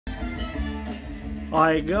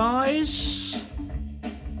Hi guys,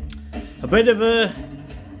 a bit of a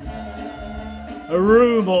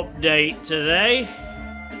room update today.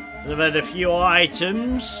 I've had a few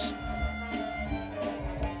items.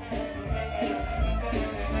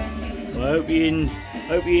 I hope you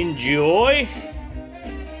enjoy.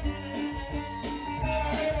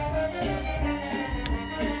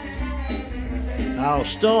 I'll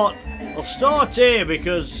start here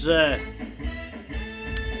because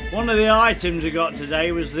one of the items I got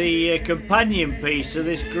today was the companion piece to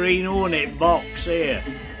this Green Hornet box here.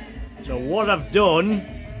 So what I've done,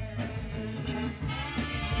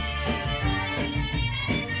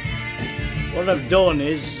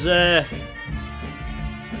 is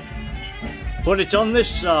put it on this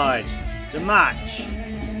side to match.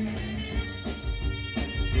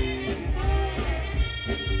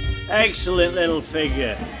 Excellent little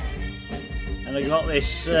figure. And I got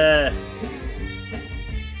this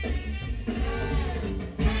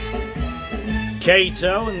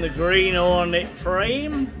Kato in the Green Hornet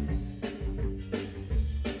frame.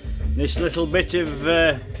 This little bit of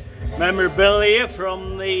memorabilia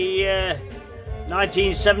from the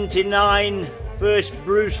 1979 first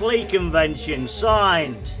Bruce Lee convention,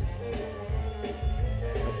 signed.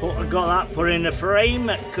 I got that put in a frame,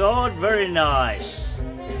 that card, very nice.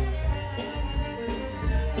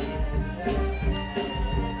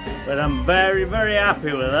 But I'm very, very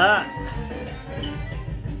happy with that.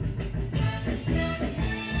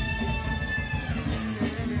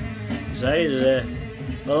 So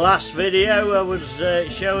the last video I was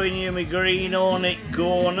showing you my Green Hornet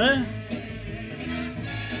corner.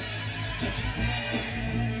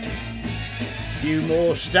 A few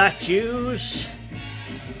more statues,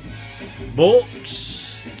 books.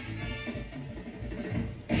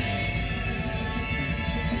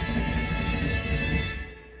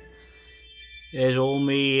 There's all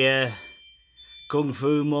my Kung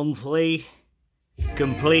Fu Monthly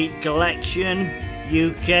complete collection,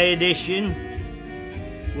 UK edition,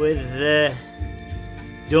 with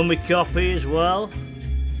dummy copy as well.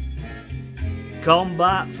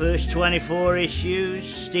 Combat, first 24 issues,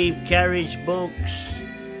 Steve Kerridge books,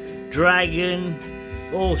 Dragon,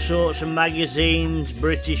 all sorts of magazines,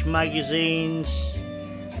 British magazines,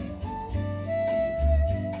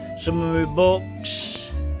 some of my books.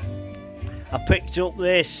 I picked up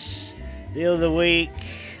this the other week,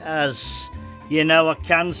 as you know I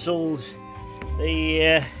cancelled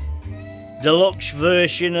the deluxe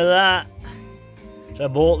version of that, so I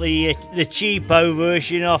bought the cheapo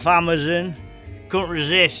version off Amazon. Couldn't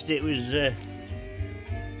resist, it was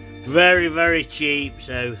very, very cheap,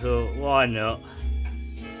 so I thought, why not?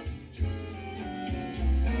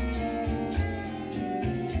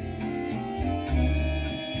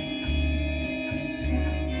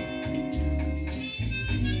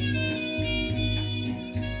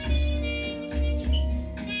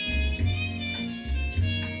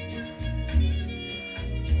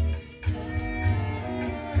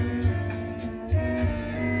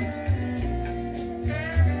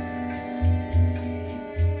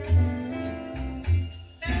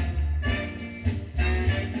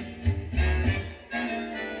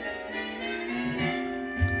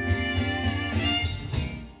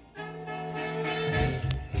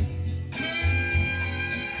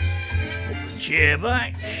 Chair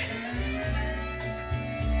back.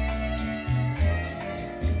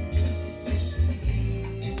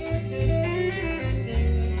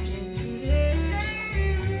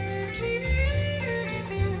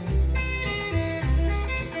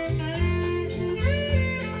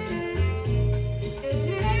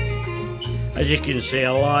 As you can see,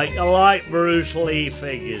 I like Bruce Lee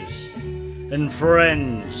figures and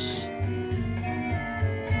friends.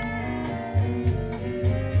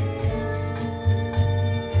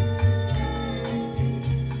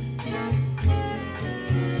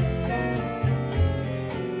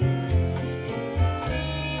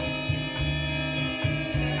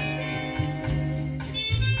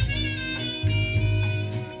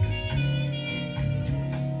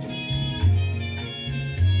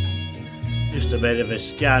 Just a bit of a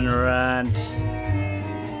scan around.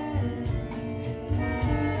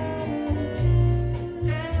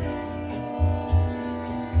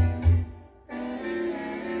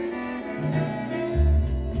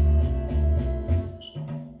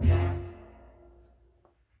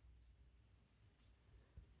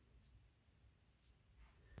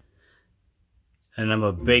 And I'm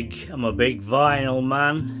a big vinyl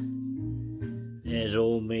man. There's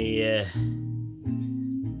all my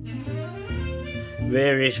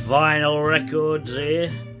various vinyl records here,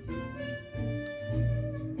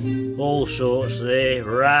 all sorts there,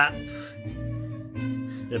 rap,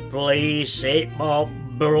 The Police, hip hop,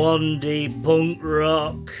 Blondie, punk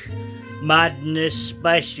rock, madness,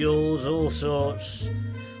 specials, all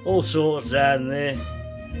sorts down there.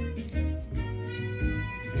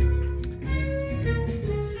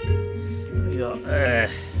 We got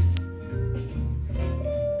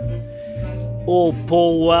all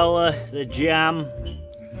Paul Weller, The Jam,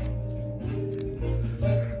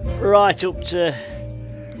 right up to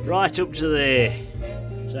there.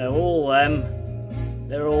 So all them,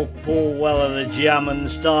 they're all Paul Weller, The Jam and the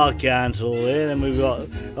Star Council there. Then we've got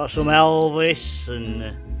some Elvis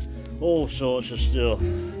and all sorts of stuff.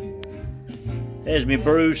 There's me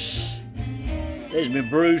Bruce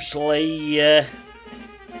Lee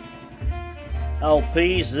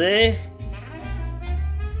LPs there.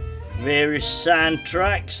 Various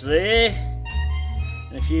soundtracks there.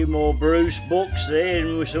 And a few more Bruce books there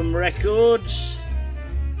and with some records.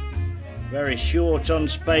 Very short on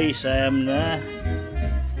space I am now.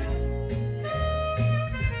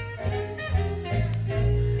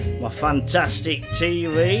 My fantastic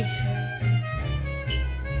TV,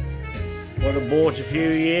 what I bought a few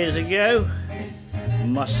years ago,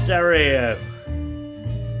 and my stereo,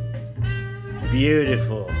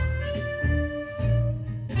 beautiful.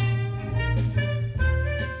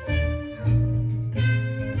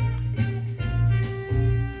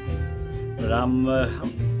 But I'm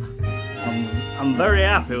very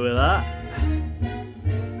happy with that.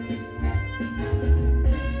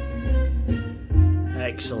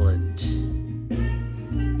 Excellent.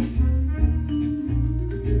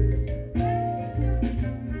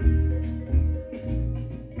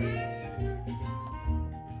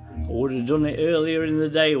 I would have done it earlier in the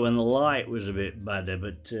day when the light was a bit better,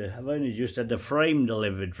 but I've only just had the frame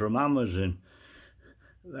delivered from Amazon.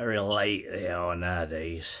 Very late they are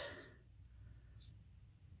nowadays.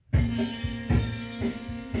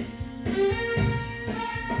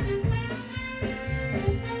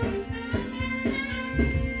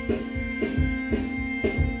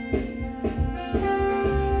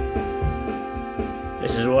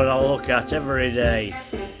 This is what I look at every day.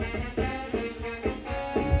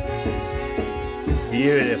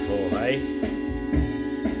 Beautiful, eh?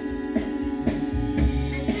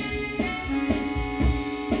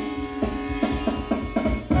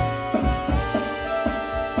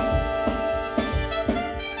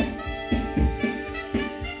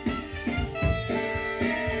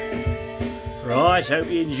 Right, hope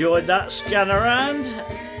you enjoyed that scan around.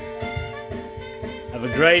 Have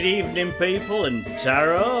a great evening, people, and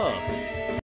ta-ra!